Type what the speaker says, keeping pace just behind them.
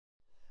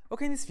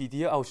Okay, in this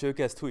video, I'll show you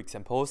guys two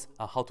examples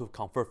on how to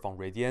convert from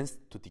radians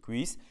to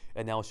degrees,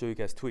 and then I'll show you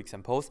guys two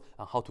examples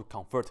on how to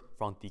convert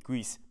from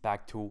degrees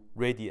back to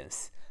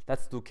radians.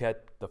 Let's look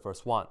at the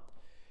first one.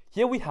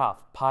 Here we have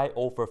pi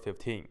over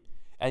 15,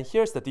 and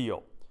here's the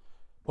deal.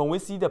 When we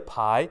see the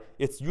pi,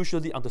 it's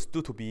usually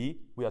understood to be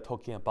we are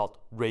talking about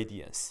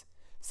radians.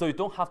 So you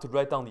don't have to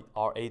write down the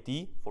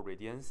rad for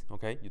radians,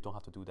 okay? You don't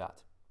have to do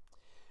that.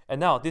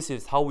 And now this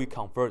is how we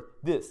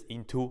convert this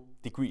into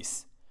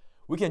degrees.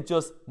 We can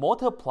just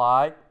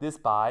multiply this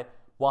by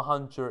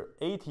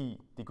 180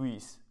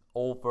 degrees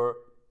over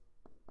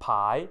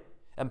pi,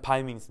 and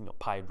pi means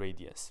pi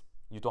radians.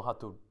 You don't have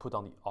to put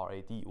on the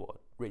rad or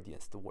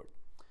radians, the word.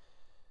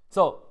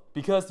 So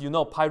because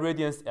pi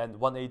radians and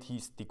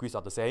 180 degrees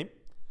are the same,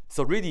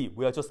 so really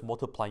we are just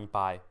multiplying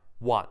by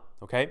 1,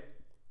 okay?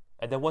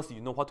 And then once you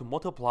know how to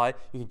multiply,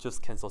 you can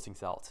just cancel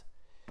things out.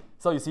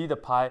 So you see the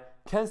pi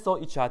cancel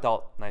each other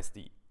out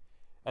nicely.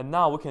 And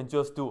now we can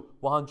just do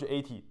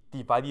 180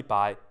 divided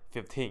by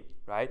 15,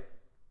 right?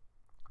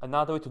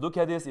 Another way to look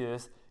at this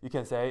is you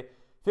can say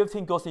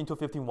 15 goes into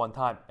 15 one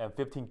time and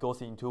 15 goes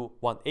into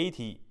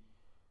 180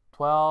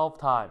 12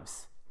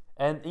 times.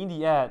 And in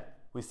the end,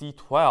 we see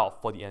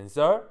 12 for the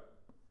answer,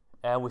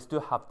 and we still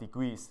have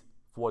degrees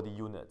for the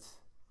units.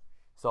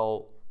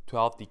 So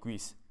 12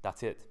 degrees,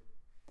 that's it.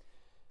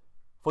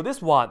 For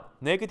this one,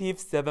 negative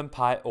 7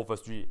 pi over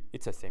 3,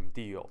 it's the same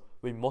deal.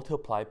 We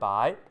multiply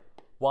by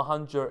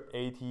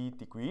 180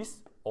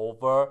 degrees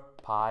over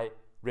pi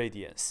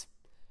radians.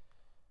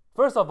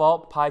 First of all,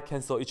 pi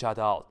cancel each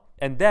other out,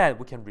 and then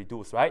we can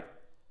reduce, right?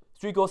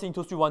 3 goes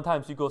into 3 one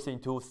time, 3 goes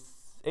into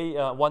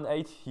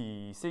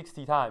 180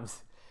 60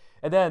 times.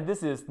 And then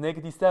this is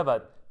negative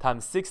 7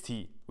 times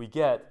 60. We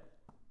get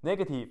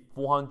negative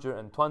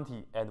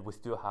 420, and we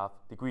still have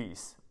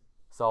degrees.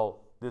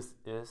 So this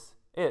is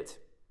it.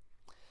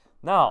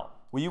 Now,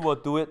 we will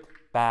do it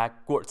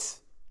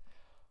backwards.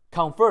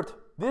 Convert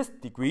these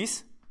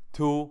degrees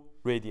to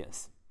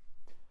radians.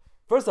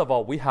 First of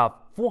all, we have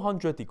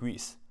 400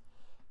 degrees.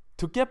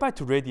 To get back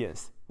to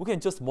radians, we can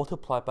just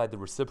multiply by the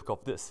reciprocal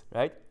of this,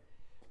 right?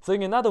 So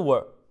in another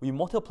word, we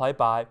multiply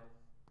by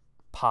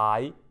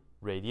pi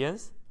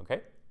radians,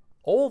 okay,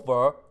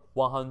 over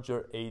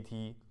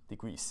 180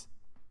 degrees.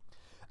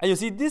 And you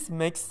see, this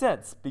makes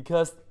sense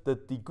because the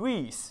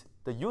degrees,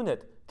 the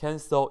unit,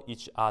 cancel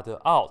each other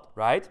out,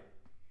 right?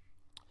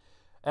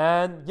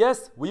 And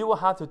yes, we will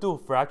have to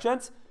do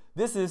fractions.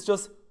 This is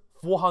just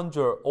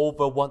 400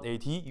 over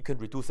 180. You can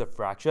reduce a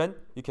fraction.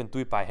 You can do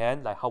it by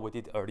hand like how we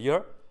did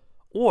earlier.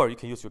 Or you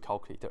can use your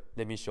calculator.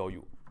 Let me show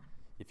you.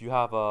 If you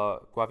have a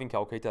graphing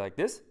calculator like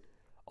this,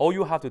 all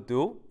you have to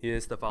do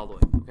is the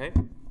following, okay?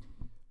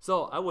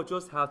 So I will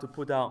just have to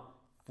put down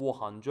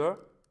 400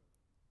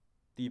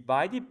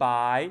 divided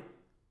by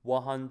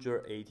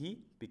 180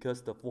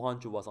 because the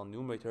 400 was on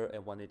numerator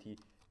and 180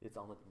 is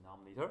on the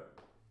denominator.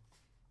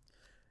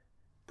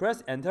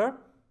 Press enter,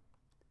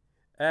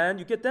 and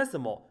you get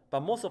decimal, but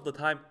most of the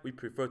time we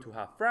prefer to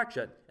have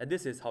fraction, and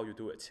this is how you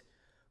do it.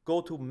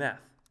 Go to math,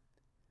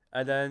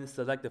 and then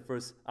select the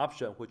first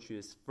option, which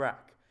is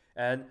frac.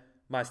 And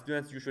my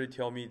students usually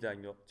tell me that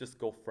just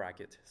go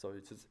frac it. So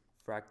you just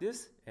frac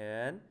this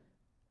and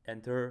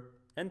enter,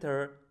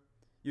 enter.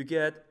 You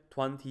get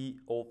 20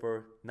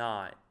 over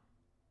 9.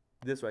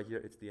 This right here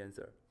is the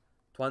answer.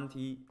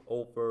 20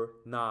 over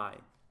 9.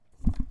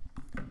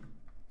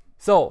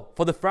 So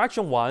for the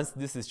fraction ones,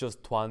 this is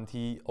just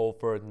 20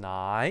 over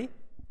 9.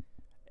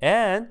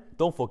 And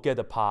don't forget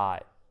the pi.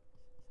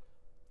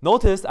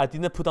 Notice I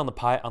didn't put on the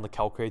pi on the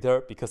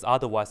calculator because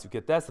otherwise you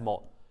get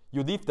decimal.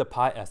 You leave the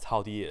pi as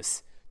how it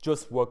is.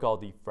 Just work out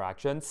the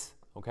fractions,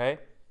 okay?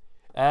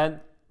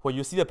 And when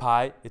you see the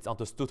pi, it's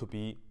understood to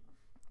be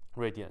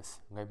radians,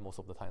 okay? Most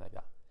of the time like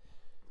that.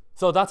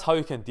 So that's how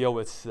you can deal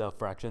with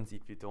fractions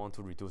if you don't want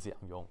to reduce it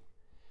on your own.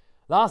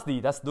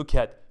 Lastly, let's look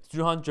at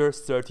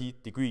 330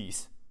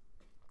 degrees.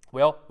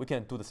 Well, we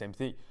can do the same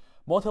thing.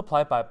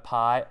 Multiply by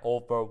pi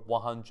over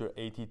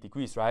 180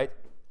 degrees, right?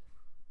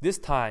 This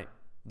time,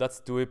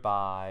 let's do it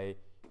by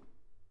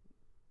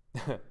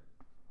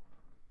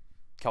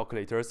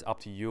calculators, up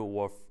to you,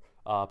 or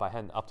by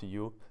hand, up to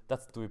you.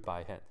 Let's do it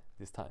by hand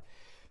this time.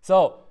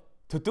 So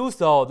to do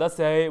so, let's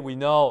say we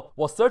know,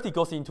 well, 30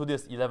 goes into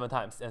this 11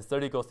 times, and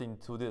 30 goes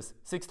into this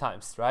 6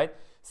 times, right?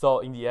 So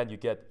in the end, you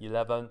get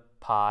 11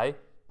 pi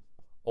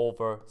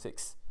over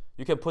 6.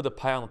 You can put the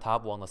pi on the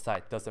top or on the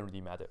side, doesn't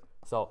really matter.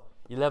 So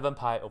 11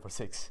 pi over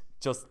 6,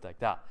 just like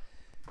that.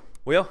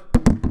 Well,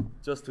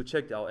 just to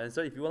check our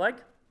answer, if you would like,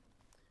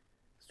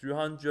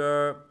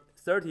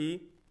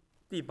 330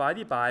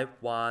 divided by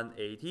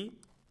 180,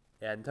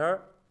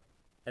 enter,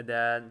 and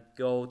then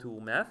go to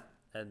math,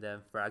 and then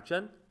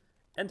fraction,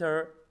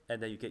 enter,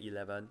 and then you get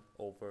 11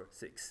 over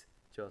 6,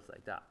 just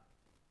like that.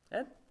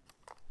 And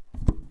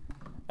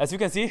as you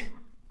can see,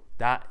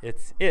 that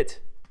is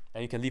it.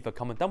 And you can leave a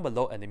comment down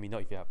below and let me know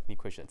if you have any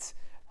questions.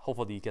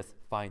 Hopefully you guys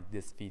find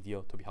this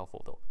video to be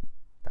helpful though.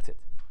 That's it.